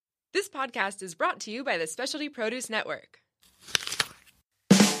This podcast is brought to you by the Specialty Produce Network.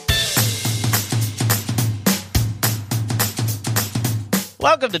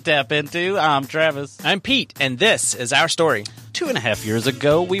 Welcome to Tap Into. I'm Travis. I'm Pete, and this is our story. 2.5 years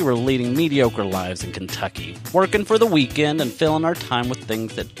ago, we were leading mediocre lives in Kentucky, working for the weekend and filling our time with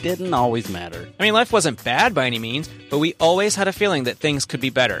things that didn't always matter. I mean, life wasn't bad by any means, but we always had a feeling that things could be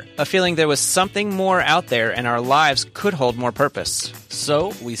better. A feeling there was something more out there and our lives could hold more purpose.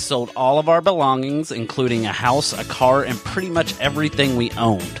 So, we sold all of our belongings, including a house, a car, and pretty much everything we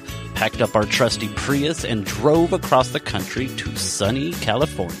owned. Packed up our trusty Prius and drove across the country to sunny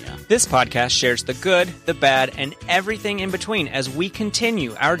California. This podcast shares the good, the bad, and everything in between as we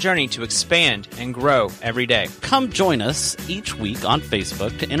continue our journey to expand and grow every day. Come join us each week on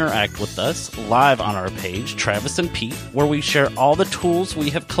Facebook to interact with us live on our page, Travis and Pete, where we share all the tools we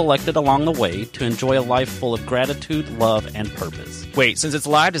have collected along the way to enjoy a life full of gratitude, love, and purpose. Wait, since it's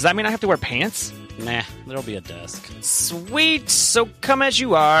live, does that mean I have to wear pants? Nah, there'll be a desk. Sweet! So come as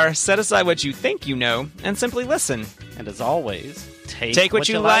you are, set aside what you think you know, and simply listen. And as always, take what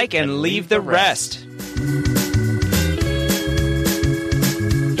you like and leave the rest.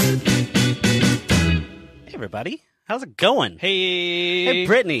 Hey, everybody. How's it going? Hey,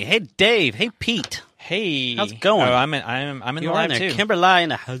 Brittany. Hey, Dave. Hey, Pete. Hey, how's it going? Oh, I'm in the You're live in there. too. Kimberly in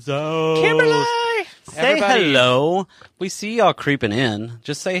the house. Kimberly, Say everybody. hello. We see y'all creeping in.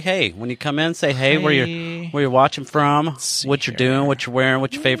 Just say hey when you come in. Say hey, where you're watching from, what you're doing, what you're wearing,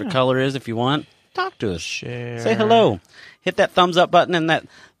 what your favorite color is. If you want, talk to us. Share. Say hello. Hit that thumbs up button and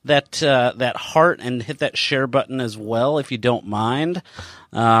that heart, and hit that share button as well if you don't mind.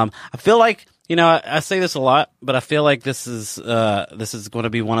 I feel like, you know, I say this a lot, but I feel like this is going to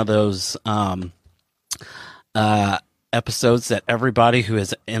be one of those episodes that everybody who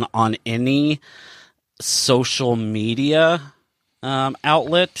is on any social media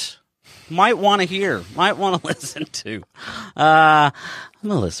outlet might want to hear, might want to listen to.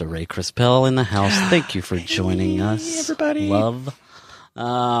 Melissa Ray Crispell in the house. Thank you for joining us, everybody. Love.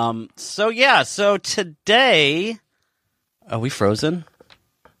 So today, are we frozen?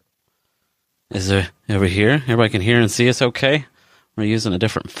 Is there over here? Everybody can hear and see us okay? We're using a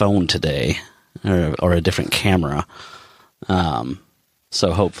different phone today, or a different camera.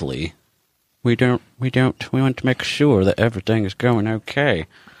 So hopefully we want to make sure that everything is going okay.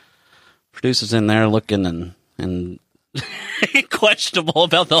 Producer's in there looking and questionable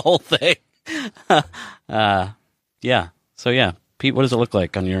about the whole thing. Yeah. So yeah, Pete, what does it look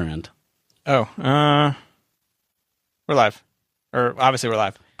like on your end? Oh, we're live. Or obviously we're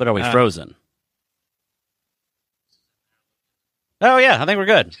live. But are we frozen? Oh yeah, I think we're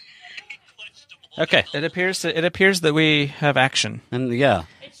good. Okay. It appears that we have action. And yeah.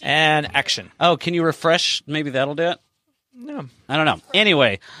 And action. Oh, can you refresh? Maybe that'll do it? No. I don't know.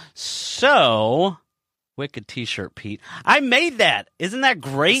 Anyway, so wicked t-shirt, Pete. I made that. Isn't that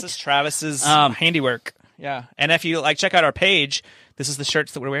great? This is Travis's handiwork. Yeah. And if you check out our page, this is the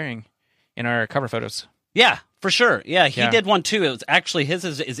shirts that we're wearing in our cover photos. Yeah, for sure. Yeah, he Yeah. did one too. It was actually his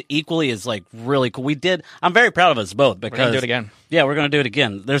is equally as really cool. I'm very proud of us both because We're gonna do it again. Yeah, we're gonna do it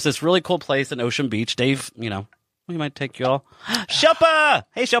again. There's this really cool place in Ocean Beach. Dave, we might take you all. Shilpa!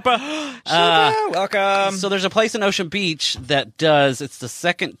 Hey, Shilpa! Shilpa, welcome. So there's a place in Ocean Beach that it's the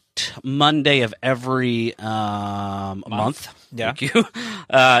second Monday of every month. Yeah. Thank you.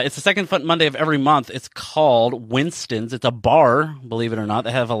 It's the second Monday of every month. It's called Winston's. It's a bar, believe it or not,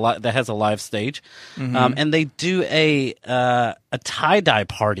 that has a live stage. Mm-hmm. And they do a tie-dye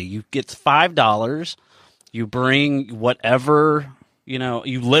party. You get $5. You bring whatever.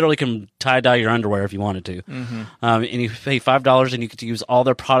 You literally can tie-dye your underwear if you wanted to. Mm-hmm. And you pay $5 and you get to use all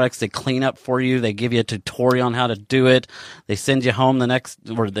their products. They clean up for you. They give you a tutorial on how to do it. They send you home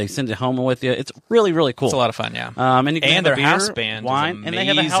they send you home with you. It's really, really cool. It's a lot of fun, yeah. And you can have their a beer, house band wine, is and they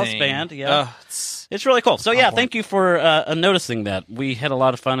have a house amazing. band. Yeah. It's really cool. So yeah, awesome. thank you for noticing that. We had a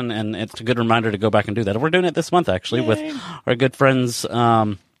lot of fun, and it's a good reminder to go back and do that. We're doing it this month actually with our good friends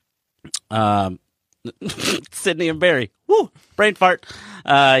Sydney and Barry. Woo! Brain fart.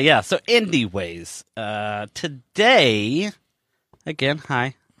 So anyways, today, again,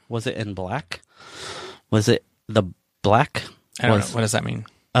 hi. Was it in black? Was it the black? I don't know. What does that mean?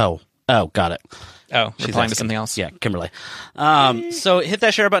 Oh, got it. Oh, She's replying asking. to something else. Yeah, Kimberly. So hit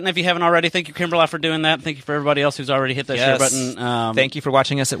that share button if you haven't already. Thank you, Kimberly, for doing that. Thank you for everybody else who's already hit that share button. Thank you for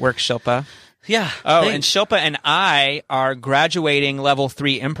watching us at work, Shilpa. Yeah. Oh, and Shilpa and I are graduating level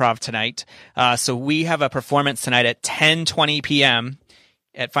 3 improv tonight. So we have a performance tonight at 10:20 p.m.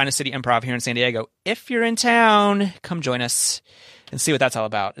 at Finest City Improv here in San Diego. If you're in town, come join us. and see what that's all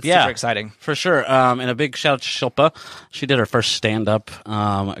about. It's Yeah. super exciting. For sure. And a big shout out to Shilpa. She did her first stand-up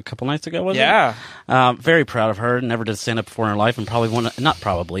a couple nights ago, was Yeah. it? Very proud of her. Never did stand-up before in her life, and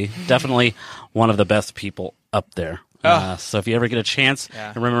definitely one of the best people up there. So if you ever get a chance,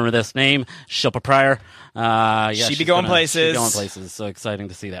 and remember this name, Shilpa Pryor. She'd be going places. She'd be going places. So exciting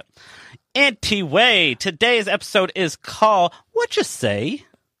to see that. Anyway, today's episode is called What You Say?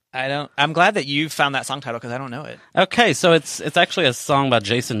 I'm glad that you found that song title because I don't know it. Okay, so it's actually a song by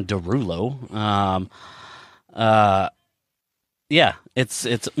Jason Derulo. Yeah,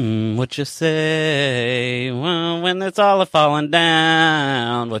 it's what you say when it's all falling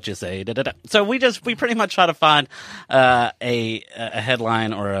down. What you say? Da-da-da. So we pretty much try to find a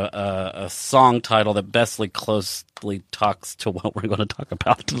headline or a song title that bestly closely talks to what we're going to talk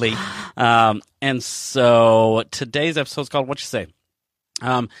about. Lee. And so today's episode is called What You Say.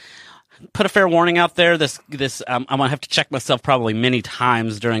 Put a fair warning out there. This I'm gonna have to check myself probably many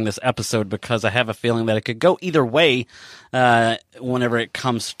times during this episode because I have a feeling that it could go either way whenever it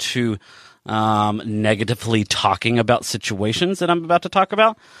comes to negatively talking about situations that I'm about to talk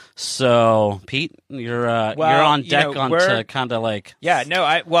about. So, Pete, you're on deck to kind of like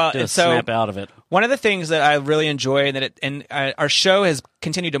snap out of it. One of the things that I really enjoy our show has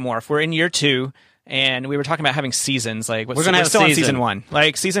continued to morph. We're in year 2. And we were talking about having seasons. Like we're still on season 1.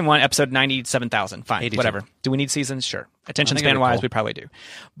 Like season 1, episode 97,000. Fine, 82. whatever. Do we need seasons? Sure. Attention span wise, we probably do.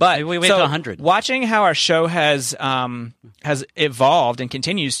 But maybe we wait to 100. Watching how our show has evolved and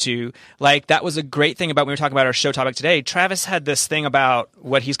continues to, like, that was a great thing about when we were talking about our show topic today. Travis had this thing about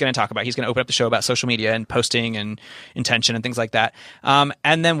what he's going to talk about. He's going to open up the show about social media and posting and intention and things like that.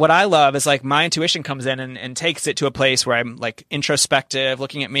 And then what I love is like my intuition comes in and takes it to a place where I'm like introspective,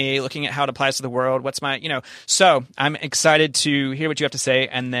 looking at me, looking at how it applies to the world. What's my, so I'm excited to hear what you have to say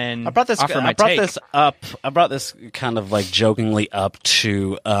and then I brought this kind of like jokingly up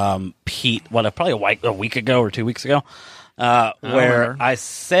to Pete, probably a week ago or 2 weeks ago, where I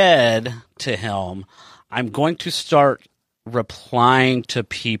said to him, I'm going to start replying to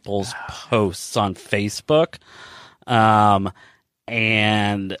people's posts on Facebook and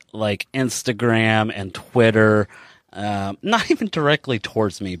like Instagram and Twitter. Not even directly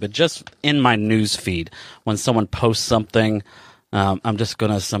towards me, but just in my news feed. When someone posts something, I'm just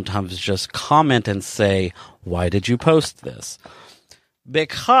going to sometimes just comment and say, why did you post this?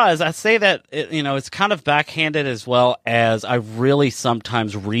 Because I say that, it's kind of backhanded as well as I really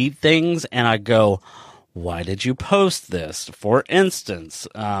sometimes read things and I go, why did you post this? For instance,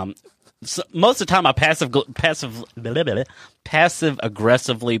 so most of the time I passive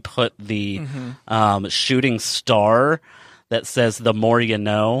aggressively put the shooting star that says the more you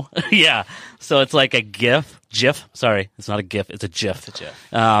know. Yeah. So it's like a GIF. Sorry, it's not a GIF, it's a GIF. It's a GIF.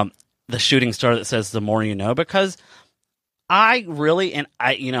 The shooting star that says the more you know, because I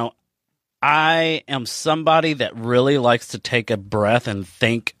am somebody that really likes to take a breath and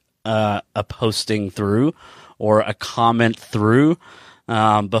think a posting through or a comment through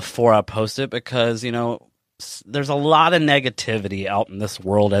before I post it, because there's a lot of negativity out in this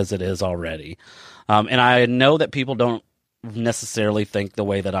world as it is already, and I know that people don't necessarily think the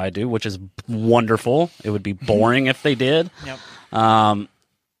way that I do, which is wonderful. It would be boring if they did. Yep.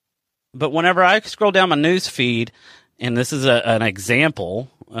 But whenever I scroll down my news feed, and this is an example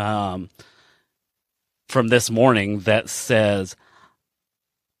from this morning that says,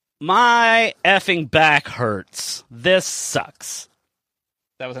 my effing back hurts. This sucks.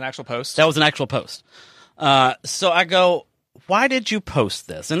 That was an actual post? That was an actual post. So I go, why did you post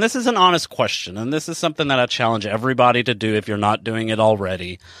this? And this is an honest question, and this is something that I challenge everybody to do if you're not doing it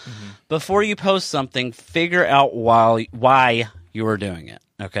already. Mm-hmm. Before you post something, figure out why you are doing it,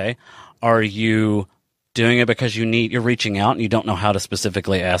 okay? Are you doing it because you're reaching out and you don't know how to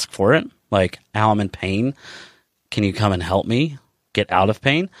specifically ask for it? Like, Al, I'm in pain. Can you come and help me get out of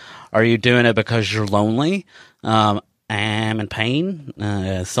pain? Are you doing it because you're lonely? I'm in pain.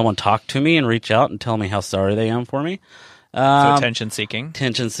 Someone talk to me and reach out and tell me how sorry they are for me. So attention seeking.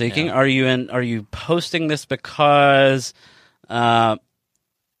 Attention seeking. Yeah. Are you posting this because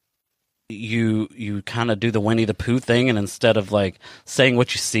you kind of do the Winnie the Pooh thing, and instead of like saying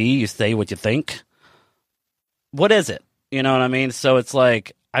what you see, you say what you think? What is it? You know what I mean? So it's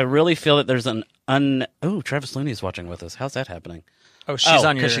like, I really feel that there's Travis Looney is watching with us. How's that happening? Oh, she's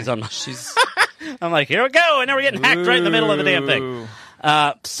on your... She's on... I'm like, here we go, and now we're getting hacked right in the middle of the damn thing.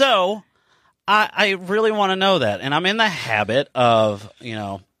 So I really want to know that, and I'm in the habit of,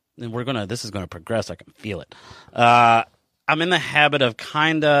 and this is going to progress. I can feel it. I'm in the habit of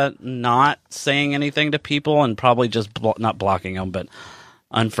kind of not saying anything to people, and probably just not blocking them, but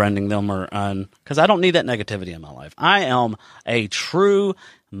unfriending them or because I don't need that negativity in my life. I am a true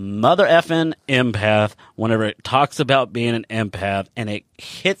mother effing empath whenever it talks about being an empath, and it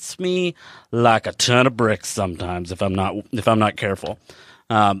hits me like a ton of bricks sometimes if I'm not careful.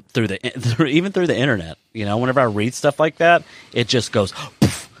 Even through the internet, whenever I read stuff like that, it just goes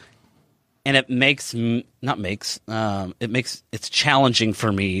poof, and it it's challenging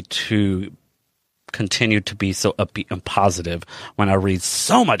for me to continue to be so upbeat and positive when I read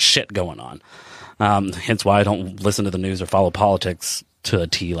so much shit going on. Hence why I don't listen to the news or follow politics to a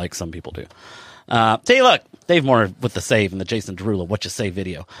T like some people do. Hey, look, Dave Moore with the save and the Jason Derulo What You Say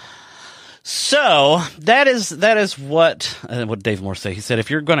video. So that is what Dave Moore said. He said,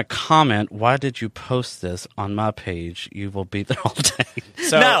 if you're going to comment, why did you post this on my page? You will be there all day.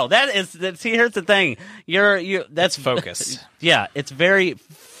 So no, see, here's the thing. That's focused. Yeah, it's very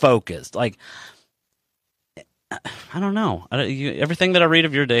focused. Like, I don't know. Everything that I read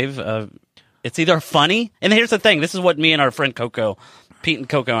of your Dave, it's either funny, and here's the thing. This is what me and our friend Pete and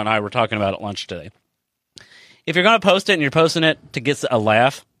Coco and I were talking about at lunch today. If you're going to post it and you're posting it to get a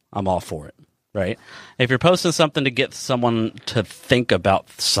laugh, I'm all for it, right? If you're posting something to get someone to think about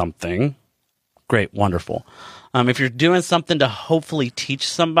something, great, wonderful. If you're doing something to hopefully teach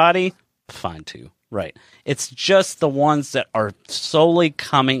somebody, fine too, right? It's just the ones that are solely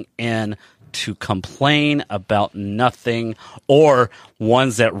coming in to complain about nothing, or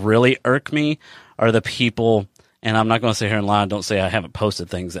ones that really irk me are the people, and I'm not going to sit here and lie and don't say I haven't posted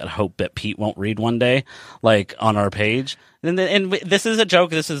things that I hope that Pete won't read one day, like on our page. And this is a joke.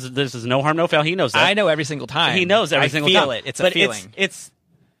 This is no harm, no foul. He knows that. I know every single time. He knows every single time. I feel it. It's a feeling. It's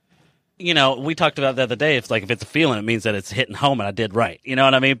we talked about that the other day. It's like if it's a feeling, it means that it's hitting home and I did right. You know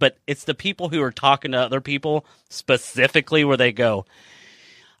what I mean? But it's the people who are talking to other people specifically where they go,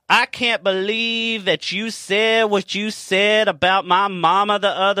 I can't believe that you said what you said about my mama the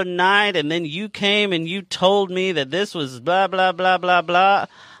other night, and then you came and you told me that this was blah, blah, blah, blah, blah.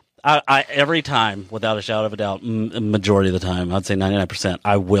 I every time, without a shadow of a doubt, majority of the time, I'd say 99%,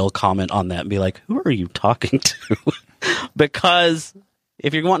 I will comment on that and be like, who are you talking to? Because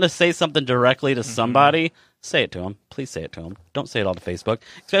if you're wanting to say something directly to somebody, say it to them. Please say it to them. Don't say it all to Facebook,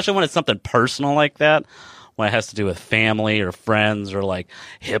 especially when it's something personal like that. When it has to do with family or friends or like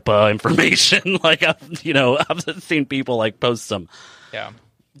HIPAA information, like I've seen people like post some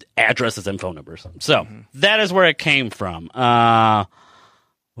addresses and phone numbers. So that is where it came from.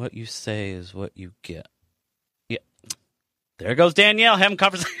 What you say is what you get. Yeah, there goes Danielle having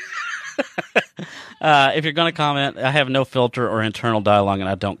conversation. If you're going to comment, I have no filter or internal dialogue, and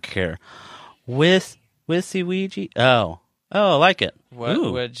I don't care. Wissy Ouija. Oh, I like it.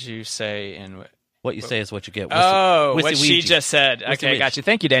 What would you say in? What you say is what you get. What she just said. Okay, I got you.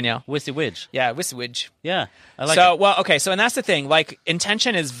 Thank you, Danielle. Wissy Widge. Yeah, Wissy Widge. Yeah, I like it. Well, okay, so and that's the thing. Like,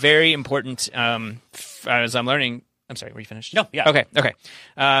 intention is very important as I'm learning. I'm sorry, were you finished? No, yeah. Okay.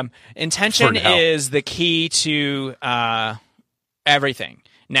 Intention is the key to everything.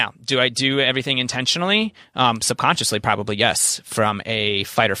 Now, do I do everything intentionally? Subconsciously, probably yes, from a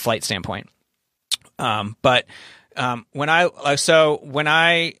fight or flight standpoint. But like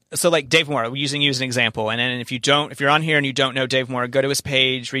Dave Moore, using you as an example, and then if you're on here and you don't know Dave Moore, go to his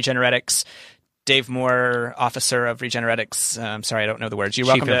page, Regeneretics, Dave Moore, officer of Regeneretics. Sorry, I don't know the words. You're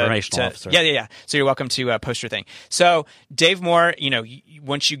welcome Chief Informational Officer. Yeah. So you're welcome to post your thing. So Dave Moore,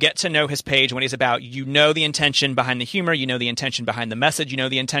 once you get to know his page, what he's about, the intention behind the humor, the intention behind the message,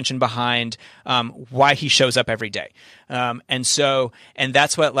 the intention behind why he shows up every day. And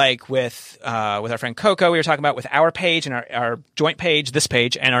that's what, like with our friend Coco, we were talking about with our page and our joint page, this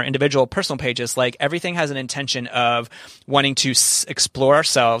page, and our individual personal pages. Like, everything has an intention of wanting to explore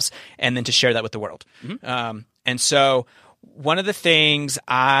ourselves and then to share that with the world. And so one of the things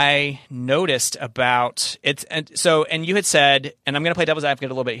I noticed about it, and you had said, and I'm going to play devil's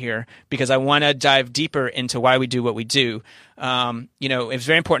advocate a little bit here because I want to dive deeper into why we do what we do. It's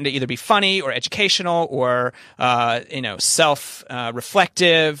very important to either be funny or educational or,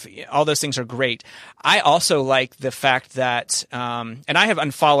 self-reflective. All those things are great. I also like the fact that, and I have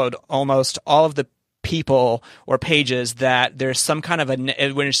unfollowed almost all of the people or pages that there's some kind of when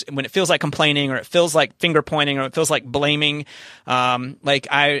it feels like complaining, or it feels like finger pointing, or it feels like blaming,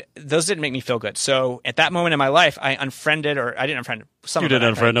 those didn't make me feel good. So at that moment in my life, I didn't unfriend some. You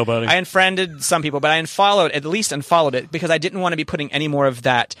didn't unfriend nobody. I unfriended some people, but I unfollowed it because I didn't want to be putting any more of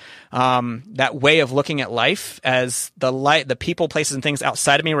that way of looking at life as the people, places, and things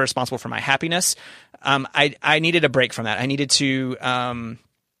outside of me were responsible for my happiness. I needed a break from that. I needed to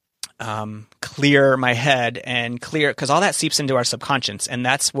clear my head and clear, because all that seeps into our subconscious, and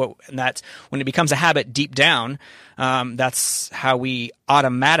that's when it becomes a habit deep down. That's how we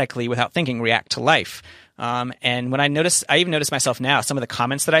automatically, without thinking, react to life. And when I even notice myself now, some of the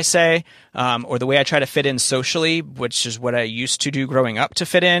comments that I say, or the way I try to fit in socially, which is what I used to do growing up to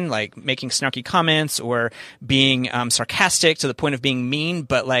fit in, like making snarky comments or being sarcastic to the point of being mean,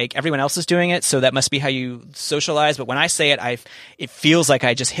 but like everyone else is doing it, so that must be how you socialize. But when I say it, it feels like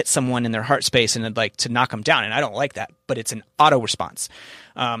I just hit someone in their heart space and I'd like to knock them down, and I don't like that, but it's an auto response.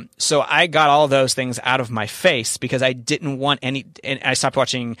 So I got all those things out of my face because I didn't want and I stopped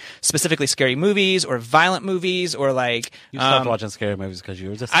watching specifically scary movies or violent movies or like. You stopped watching scary movies because you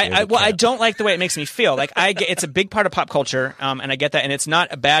were just. I don't like the way it makes me feel. Like it's a big part of pop culture, and I get that, and it's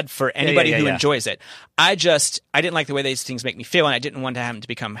not bad for anybody who enjoys it. I didn't like the way these things make me feel, and I didn't want them to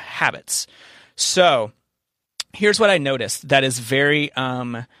become habits. So here's what I noticed that is very.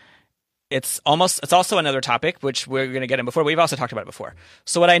 It's also another topic, which we're going to get in before. We've also talked about it before.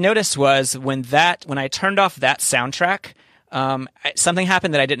 So what I noticed was when I turned off that soundtrack, something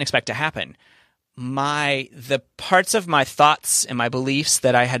happened that I didn't expect to happen. The parts of my thoughts and my beliefs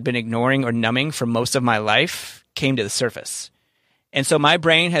that I had been ignoring or numbing for most of my life came to the surface. And so my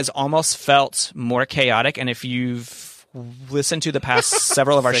brain has almost felt more chaotic. And if you've listened to the past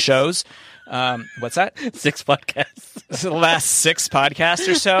several of our shows, what's that? 6 podcasts. The last 6 podcasts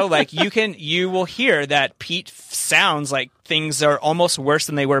or so, like you will hear that Pete sounds like things are almost worse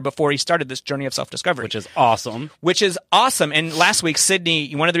than they were before he started this journey of self-discovery. Which is awesome. And last week,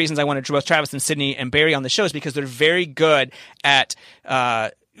 Sydney, one of the reasons I wanted both Travis and Sydney and Barry on the show is because they're very good at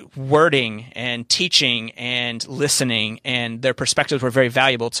wording and teaching and listening, and their perspectives were very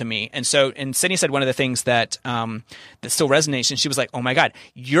valuable to me. And Sydney said one of the things that still resonates, and she was like, "Oh my God,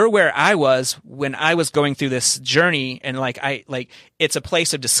 you're where I was when I was going through this journey, and it's a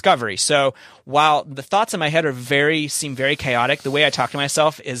place of discovery." So while the thoughts in my head seem very chaotic, the way I talk to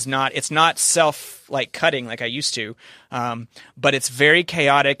myself it's not cutting like I used to, but it's very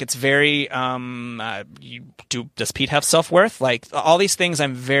chaotic. It's very does Pete have self-worth? Like all these things,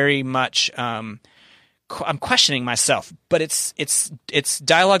 I'm very much I'm questioning myself, but it's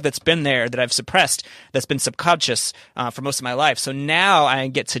dialogue that's been there that I've suppressed, that's been subconscious for most of my life. So now I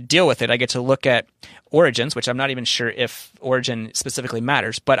get to deal with it. I get to look at origins, which I'm not even sure if origin specifically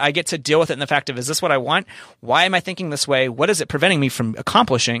matters, but I get to deal with it in the fact of, is this what I want? Why am I thinking this way? What is it preventing me from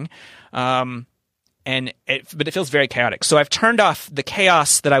accomplishing? But it feels very chaotic. So I've turned off the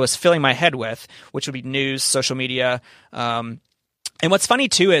chaos that I was filling my head with, which would be news, social media. And what's funny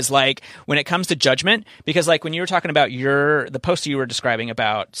too is like when it comes to judgment, because like when you were talking about the post you were describing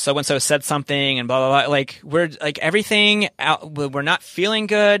about so-and-so said something and blah, blah, blah, like we're like everything out, we're not feeling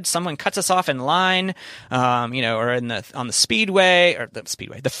good. Someone cuts us off in line, or on the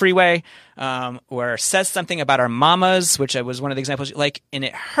freeway, or says something about our mamas, which was one of the examples, like, and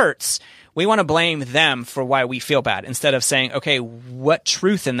it hurts. We want to blame them for why we feel bad instead of saying, okay, what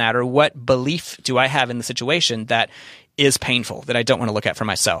truth in that or what belief do I have in the situation that is painful that I don't want to look at for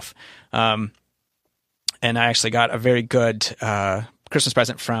myself? And I actually got a very good Christmas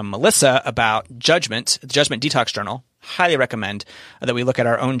present from Melissa about judgment, the Judgment Detox Journal. Highly recommend that we look at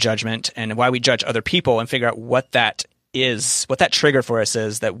our own judgment and why we judge other people and figure out what that is, what that trigger for us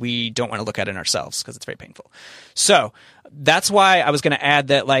is that we don't want to look at in ourselves because it's very painful. So that's why I was going to add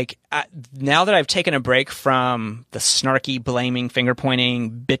that, like, now that I've taken a break from the snarky, blaming, finger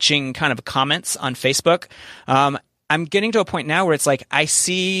pointing, bitching kind of comments on Facebook, I'm getting to a point now where it's like I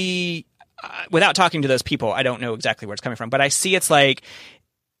see, without talking to those people, I don't know exactly where it's coming from, but I see it's like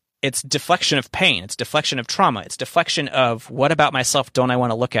it's deflection of pain, it's deflection of trauma, it's deflection of what about myself don't I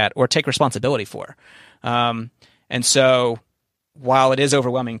want to look at or take responsibility for. And so while it is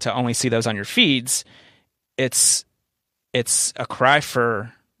overwhelming to only see those on your feeds, it's a cry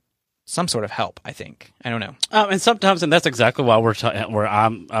for some sort of help, I think. I don't know. And sometimes, and that's exactly why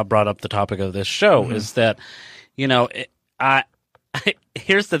I brought up the topic of this show, is that, you know,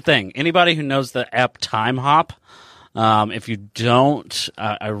 here's the thing. Anybody who knows the app Time Hop, if you don't,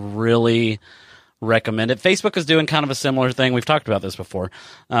 I really recommend it. Facebook is doing kind of a similar thing. We've talked about this before,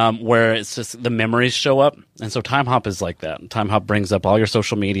 where it's just the memories show up. And so Time Hop is like that. Time Hop brings up all your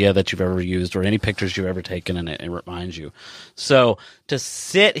social media that you've ever used or any pictures you've ever taken, and it reminds you. So to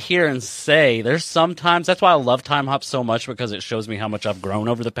sit here and say, there's sometimes, that's why I love Time Hop so much, because it shows me how much I've grown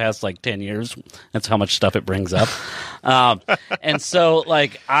over the past like 10 years. That's how much stuff it brings up. And so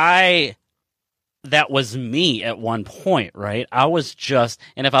like that was me at one point, right? I was just,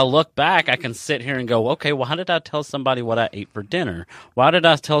 and if I look back, I can sit here and go, okay, well, how did I tell somebody what I ate for dinner? Why did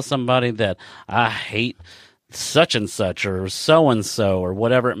I tell somebody that I hate such and such or so and so or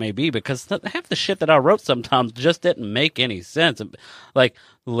whatever it may be, because half the shit that I wrote sometimes just didn't make any sense. Like,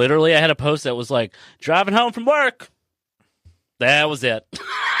 literally, I had a post that was like, driving home from work. That was it.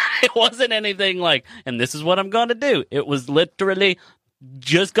 It wasn't anything like, and this is what I'm going to do. It was literally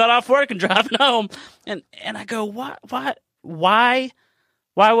just got off work and driving home. And I go, why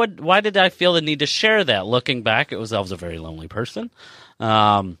did I feel the need to share that? Looking back, I was a very lonely person.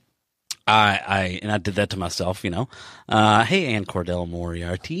 I did that to myself, you know. Hey, Ann Cordell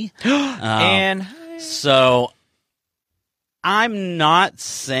Moriarty. And so I'm not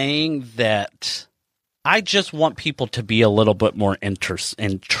saying that. I just want people to be a little bit more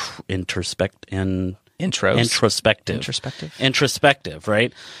introspective,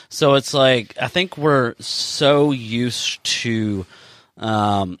 right? So it's like, I think we're so used to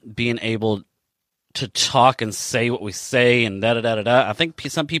being able to talk and say what we say and da-da-da-da-da. I think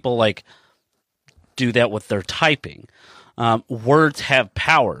some people like do that with their typing. Words have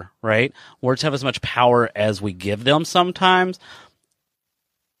power, right? Words have as much power as we give them sometimes.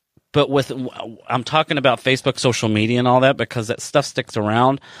 But I'm talking about Facebook, social media, and all that, because that stuff sticks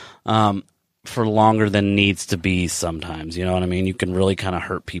around for longer than needs to be sometimes. You know what I mean? You can really kind of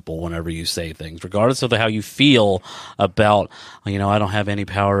hurt people whenever you say things, regardless of how you feel about, you know, I don't have any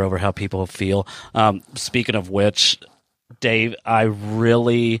power over how people feel. Speaking of which, Dave, I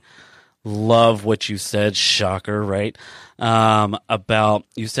really love what you said, shocker, right? About,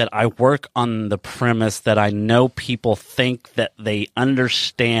 you said, I work on the premise that I know people think that they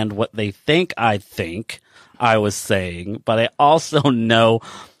understand what they think I was saying, but I also know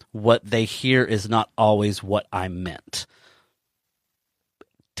what they hear is not always what I meant.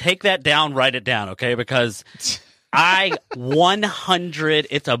 Take that down, write it down, okay? Because I 100,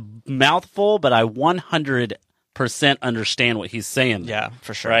 it's a mouthful, but I 100% understand what he's saying. Yeah,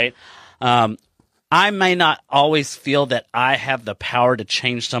 for sure. Right? I may not always feel that I have the power to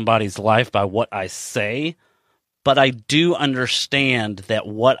change somebody's life by what I say, but I do understand that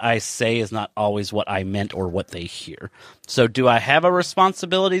what I say is not always what I meant or what they hear. So do I have a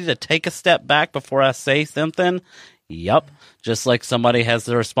responsibility to take a step back before I say something? Yup. Just like somebody has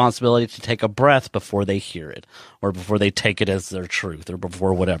the responsibility to take a breath before they hear it, or before they take it as their truth, or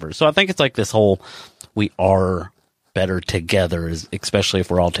before whatever. So I think it's like this whole, we are better together, especially if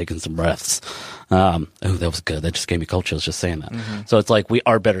we're all taking some breaths. Oh, that was good. That just gave me cold chills just saying that. Mm-hmm. So it's like, we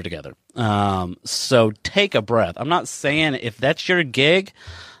are better together. So take a breath. I'm not saying if that's your gig,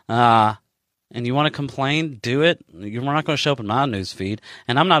 and you want to complain, do it. You're not going to show up in my news feed.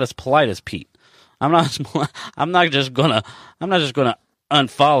 And I'm not as polite as Pete. I'm not just gonna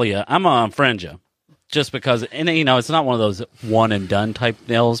unfollow you. I'm gonna unfriend you. Just because, and you know, it's not one of those one and done type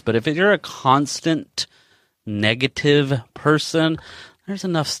deals, but if you're a constant negative person, there's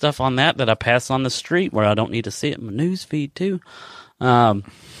enough stuff on that I pass on the street where I don't need to see it in my news feed too.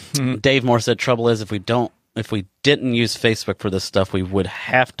 Dave Moore said, trouble is if we didn't use Facebook for this stuff, we would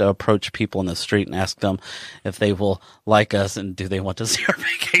have to approach people in the street and ask them if they will like us and do they want to see our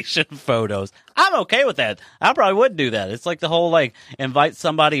vacation photos. I'm okay with that. I probably would do that. It's like the whole, like, invite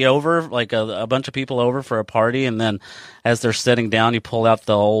somebody over, like a bunch of people over for a party, and then as they're sitting down, you pull out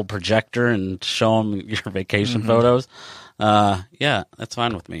the old projector and show them your vacation photos. Yeah, that's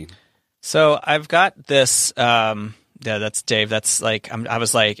fine with me. So I've got this, yeah, that's Dave. That's like, I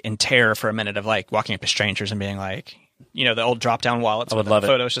was like in terror for a minute of like walking up to strangers and being like, you know, the old drop down wallets. I would love it.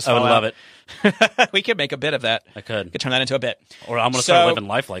 Photos just I would love it. We could make a bit of that. I could. We could turn that into a bit. Or I'm going to start living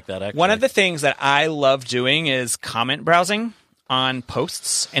life like that, actually. One of the things that I love doing is comment browsing on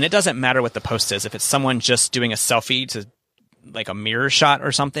posts. And it doesn't matter what the post is. If it's someone just doing a selfie to like a mirror shot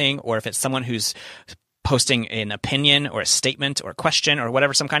or something, or if it's someone who's posting an opinion or a statement or a question or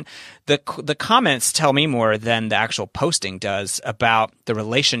whatever, some kind, the comments tell me more than the actual posting does about the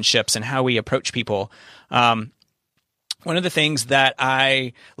relationships and how we approach people. One of the things that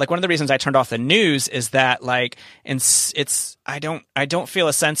one of the reasons I turned off the news is that, like, I don't feel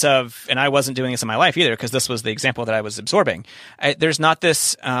a sense of, and I wasn't doing this in my life either, because this was the example that I was absorbing. There's not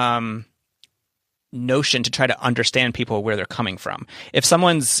this notion to try to understand people where they're coming from. If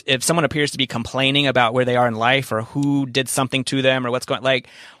someone appears to be complaining about where they are in life or who did something to them or what's going, like,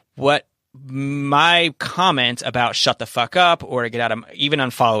 what my comment about shut the fuck up or get out of, even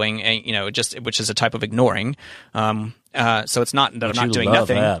unfollowing, you know, just, which is a type of ignoring. So it's not that I'm not doing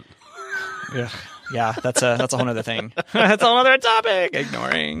nothing. Yeah, that's a whole other thing. That's a whole other topic.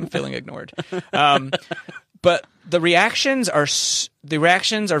 Ignoring, feeling ignored. But the reactions are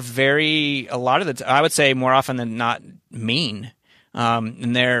very, a lot of the I would say more often than not, mean.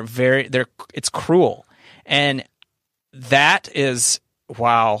 And it's cruel. And that is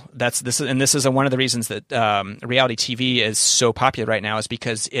wow, this is one of the reasons that reality TV is so popular right now, is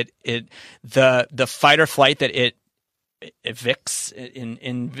because the fight or flight that it evicts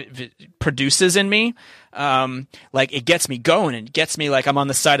produces in me, like it gets me going and gets me like I'm on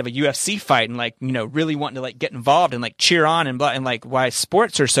the side of a UFC fight and like, you know, really wanting to like get involved and like cheer on and like why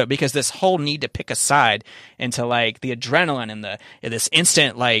sports are so, because this whole need to pick a side into like the adrenaline and this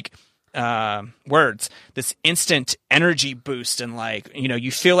instant like this instant energy boost, and like, you know,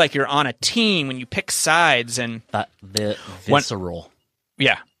 you feel like you're on a team when you pick sides, and the visceral.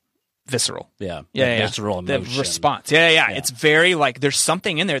 Visceral. Yeah. Visceral emotion. The response. Yeah. It's very like, there's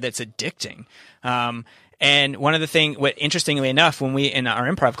something in there that's addicting. And one of the things, interestingly enough, when we, in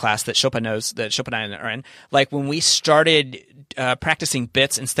our improv class that Shilpa and I are in, like when we started practicing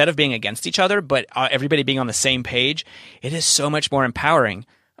bits, instead of being against each other, but everybody being on the same page, it is so much more empowering.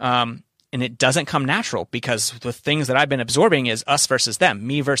 And it doesn't come natural, because the things that I've been absorbing is us versus them,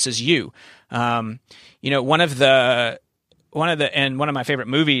 me versus you. You know, one of my favorite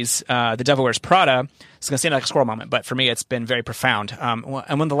movies, The Devil Wears Prada, it's going to seem like a squirrel moment, but for me, it's been very profound. And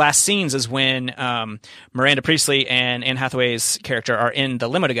one of the last scenes is when Miranda Priestley and Anne Hathaway's character are in the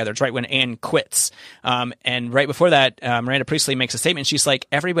limo together. It's right when Anne quits. And right before that, Miranda Priestley makes a statement. She's like,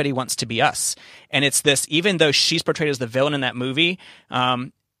 everybody wants to be us. And it's this, even though she's portrayed as the villain in that movie,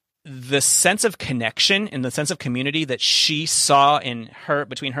 the sense of connection and the sense of community that she saw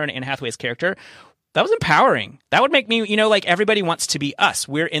between her and Anne Hathaway's character, that was empowering. That would make me, you know, like everybody wants to be us.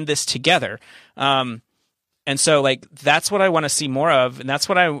 We're in this together. And so like, that's what I want to see more of. And that's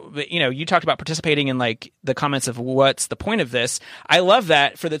what you talked about participating in like the comments of what's the point of this. I love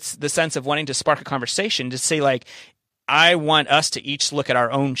that for the sense of wanting to spark a conversation, to say like, I want us to each look at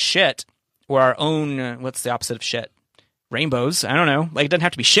our own shit, or our own, what's the opposite of shit? Rainbows. I don't know. Like, it doesn't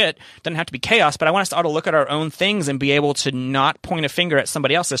have to be shit. It doesn't have to be chaos, but I want us to all to look at our own things and be able to not point a finger at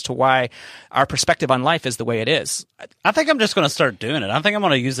somebody else as to why our perspective on life is the way it is. I think I'm just going to start doing it. I think I'm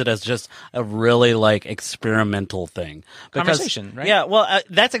going to use it as just a really like experimental thing. Conversation, right? Yeah. Well,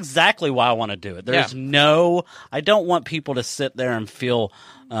 that's exactly why I want to do it. I don't want people to sit there and feel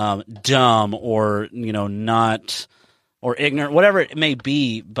dumb or, you know, not, or ignorant, whatever it may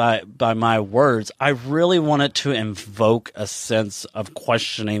be by my words. I really want it to invoke a sense of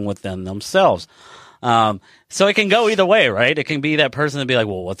questioning within themselves. So it can go either way, right? It can be that person to be like,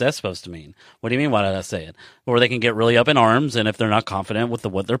 well, what's that supposed to mean? What do you mean? Why did I say it? Or they can get really up in arms, and if they're not confident with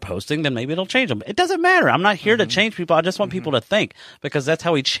what they're posting, then maybe it'll change them. It doesn't matter. I'm not here to change people. I just want people to think, because that's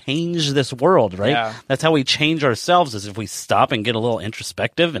how we change this world, right? Yeah. That's how we change ourselves, is if we stop and get a little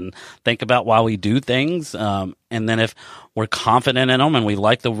introspective and think about why we do things. And then if we're confident in them and we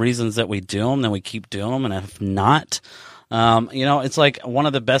like the reasons that we do them, then we keep doing them. And if not, you know, it's like one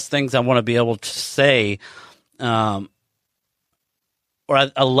of the best things I want to be able to say, or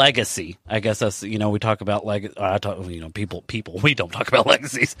a legacy, I guess that's, you know, we talk about people, we don't talk about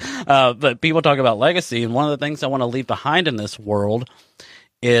legacies, but people talk about legacy. And one of the things I want to leave behind in this world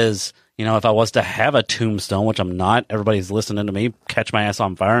is, you know, if I was to have a tombstone, which I'm not, everybody's listening to me, catch my ass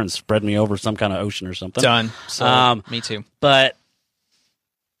on fire and spread me over some kind of ocean or something. Done. So, me too. But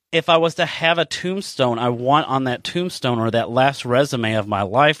if I was to have a tombstone, I want on that tombstone or that last resume of my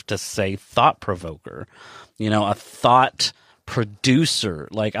life to say thought provoker, you know, a thought producer.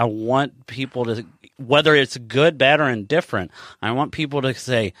 Like, I want people to, whether it's good, bad, or indifferent, I want people to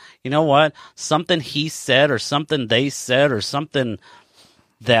say, you know what, something he said or something they said or something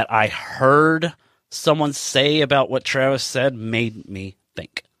that I heard someone say about what Travis said made me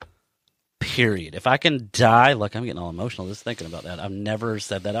think. Period. If I can die, look, I'm getting all emotional just thinking about that. I've never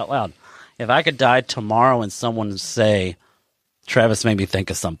said that out loud. If I could die tomorrow and someone say, Travis made me think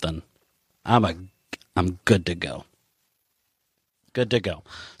of something, I'm good to go. Good to go.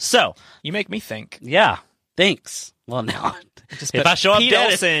 So you make me think. Yeah. Thanks. Well, now if I show up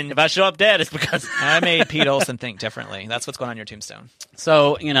dead, it's because I made Pete Olsen think differently. That's what's going on your tombstone.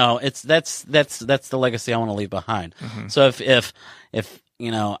 So, you know, that's the legacy I want to leave behind. Mm-hmm. So if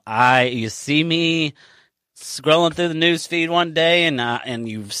you know, you see me scrolling through the news feed one day and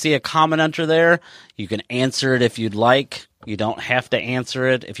you see a comment under there, you can answer it if you'd like. You don't have to answer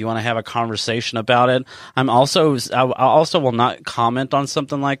it if you want to have a conversation about it. I also will not comment on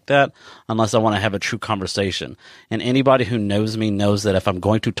something like that unless I want to have a true conversation. And anybody who knows me knows that if I'm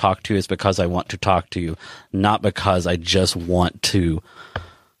going to talk to you, it's because I want to talk to you, not because I just want to,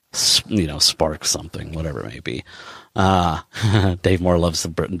 you know, spark something, whatever it may be. Dave Moore loves the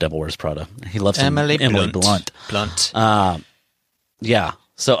Devil Wears Prada. He loves Emily Blunt. Yeah.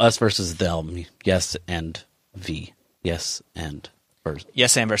 So us versus them. Yes and V. Yes and versus.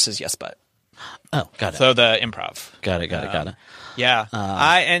 Yes and versus yes but. Oh, got it. So the improv. Got it. Yeah.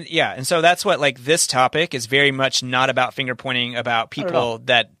 And so that's what, like, this topic is very much not about finger pointing about people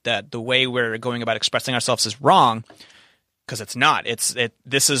that the way we're going about expressing ourselves is wrong, because it's not.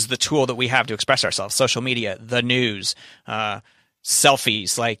 This is the tool that we have to express ourselves. Social media, the news,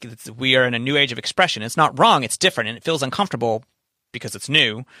 selfies. Like, we are in a new age of expression. It's not wrong. It's different, and it feels uncomfortable because it's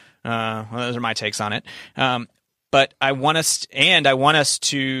new. Well, those are my takes on it. But I want us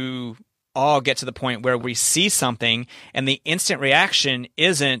to all get to the point where we see something and the instant reaction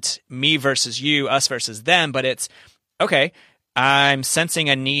isn't me versus you, us versus them, but it's, okay, I'm sensing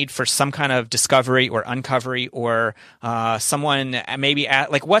a need for some kind of discovery or uncovery, or someone maybe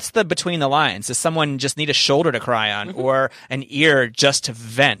like, what's the between the lines? Does someone just need a shoulder to cry on, or an ear just to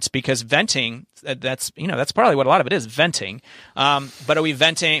vent? Because venting, that's probably what a lot of it is, venting. But are we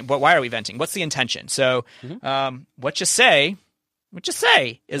venting? But why are we venting? What's the intention? So what you say,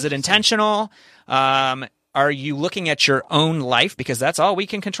 is it intentional? Are you looking at your own life? Because that's all we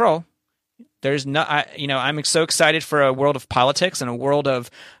can control. There's no, I'm so excited for a world of politics and a world of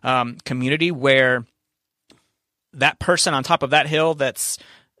community where that person on top of that hill that's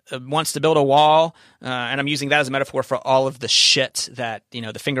wants to build a wall, and I'm using that as a metaphor for all of the shit that,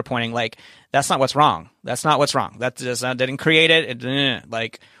 the finger pointing, like, that's not what's wrong. That's not what's wrong. That didn't create it.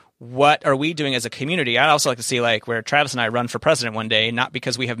 Like, what are we doing as a community? I'd also like to see, like, where Travis and I run for president one day, not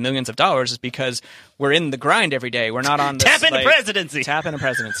because we have millions of dollars, it's because we're in the grind every day. We're not on this, tap into presidency. Tap into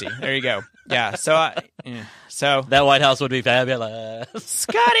presidency. There you go. Yeah. So that White House would be fabulous.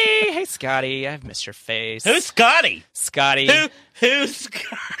 Scotty, hey Scotty, I've missed your face. Who's Scotty? Scotty. Who's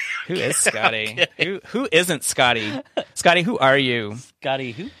Scotty? Who is Scotty? Who isn't Scotty? Scotty, who are you?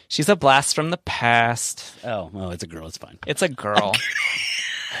 Scotty who? She's a blast from the past. Oh, it's a girl. It's fine. It's a girl.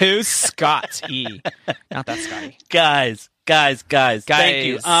 Who's Scotty? Not that Scotty. Guys, thank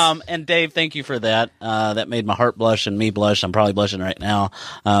you. And Dave, thank you for that. That made my heart blush and me blush. I'm probably blushing right now.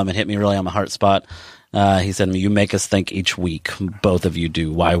 It hit me really on my heart spot. He said, "You make us think each week. Both of you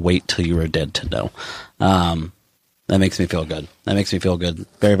do. Why wait till you are dead to know?" That makes me feel good.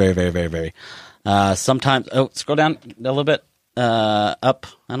 Very, very, very, very, very. Sometimes, scroll down a little bit. Up.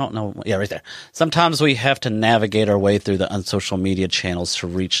 I don't know. Yeah, right there. Sometimes we have to navigate our way through the unsocial media channels to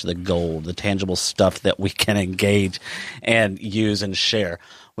reach the gold, the tangible stuff that we can engage and use and share.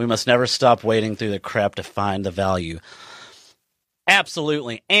 We must never stop wading through the crap to find the value.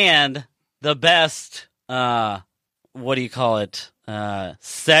 Absolutely. And the best, what do you call it?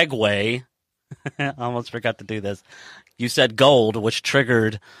 Segue. I almost forgot to do this. You said gold, which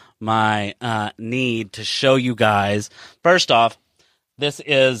triggered my need to show you guys. First off, this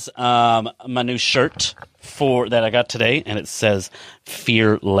is my new shirt that I got today, and it says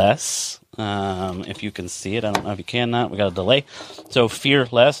 "Fearless." If you can see it, I don't know if you can. Not. We got a delay. So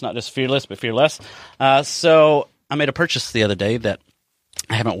fearless, not just fearless, but fearless. So I made a purchase the other day that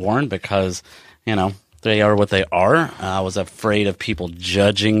I haven't worn because they are what they are. I was afraid of people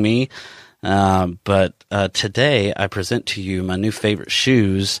judging me. But today I present to you my new favorite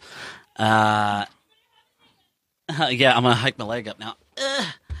shoes. Yeah, I'm gonna hike my leg up now.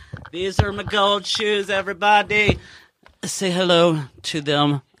 These are my gold shoes, everybody. Say hello to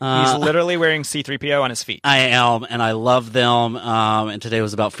them. He's literally wearing C-3PO on his feet. I am, and I love them. And today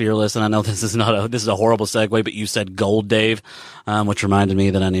was about Fearless, and I know this is a horrible segue, but you said gold, Dave, which reminded me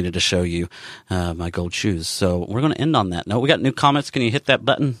that I needed to show you my gold shoes. So we're going to end on that note. We got new comments. Can you hit that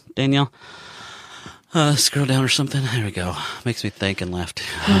button, Danielle? Scroll down or something. There we go. Makes me think and laugh.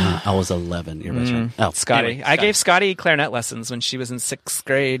 I was 11. You're right. Oh, Scotty. Anyway, I gave Scotty clarinet lessons when she was in 6th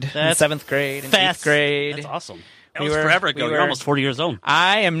grade, and 7th grade, and 8th grade. That's awesome. That was forever ago. You're almost 40 years old.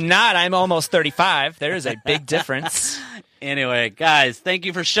 I am not. I'm almost 35. There is a big difference. Anyway, guys, thank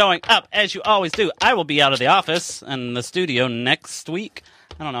you for showing up, as you always do. I will be out of the office and the studio next week.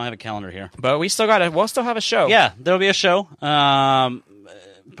 I don't know. I have a calendar here. But we'll still have a show. Yeah, there'll be a show.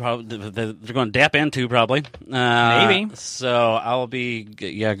 Probably they're going to dap into probably. Maybe. So I'll be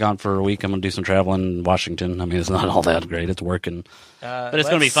gone for a week. I'm going to do some traveling in Washington. I mean, it's not all that great. It's working, but it's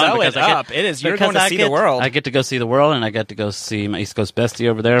going to be fun because you're going to see the world. I get to go see the world, and I get to go see my East Coast bestie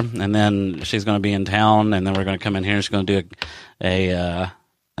over there, and then she's going to be in town, and then we're going to come in here, and she's going to do a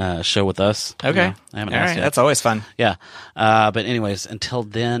show with us. Okay. I haven't asked yet. That's always fun. Yeah. But anyways, until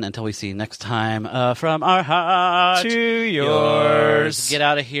we see you next time, from our heart to yours. Get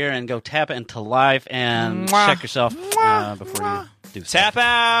out of here and go tap into life and check yourself before you do stuff. Tap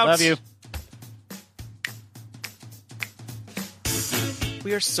out. Love you.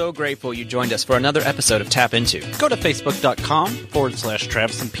 We are so grateful you joined us for another episode of Tap Into. Go to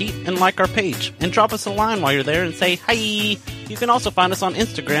facebook.com/Travis and Pete and like our page. And drop us a line while you're there and say, hi. You can also find us on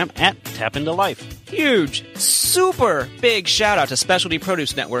Instagram at Tap Into Life. Huge, super big shout out to Specialty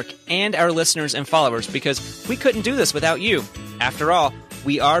Produce Network and our listeners and followers, because we couldn't do this without you. After all,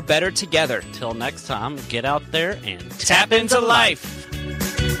 we are better together. Till next time, get out there and Tap into life.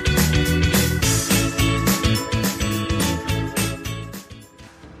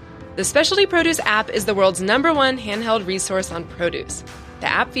 The Specialty Produce app is the world's #1 handheld resource on produce. The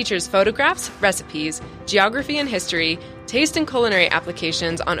app features photographs, recipes, geography and history, taste and culinary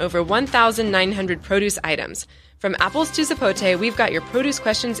applications on over 1,900 produce items. From apples to zapote, we've got your produce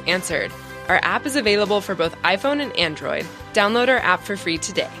questions answered. Our app is available for both iPhone and Android. Download our app for free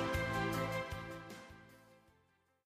today.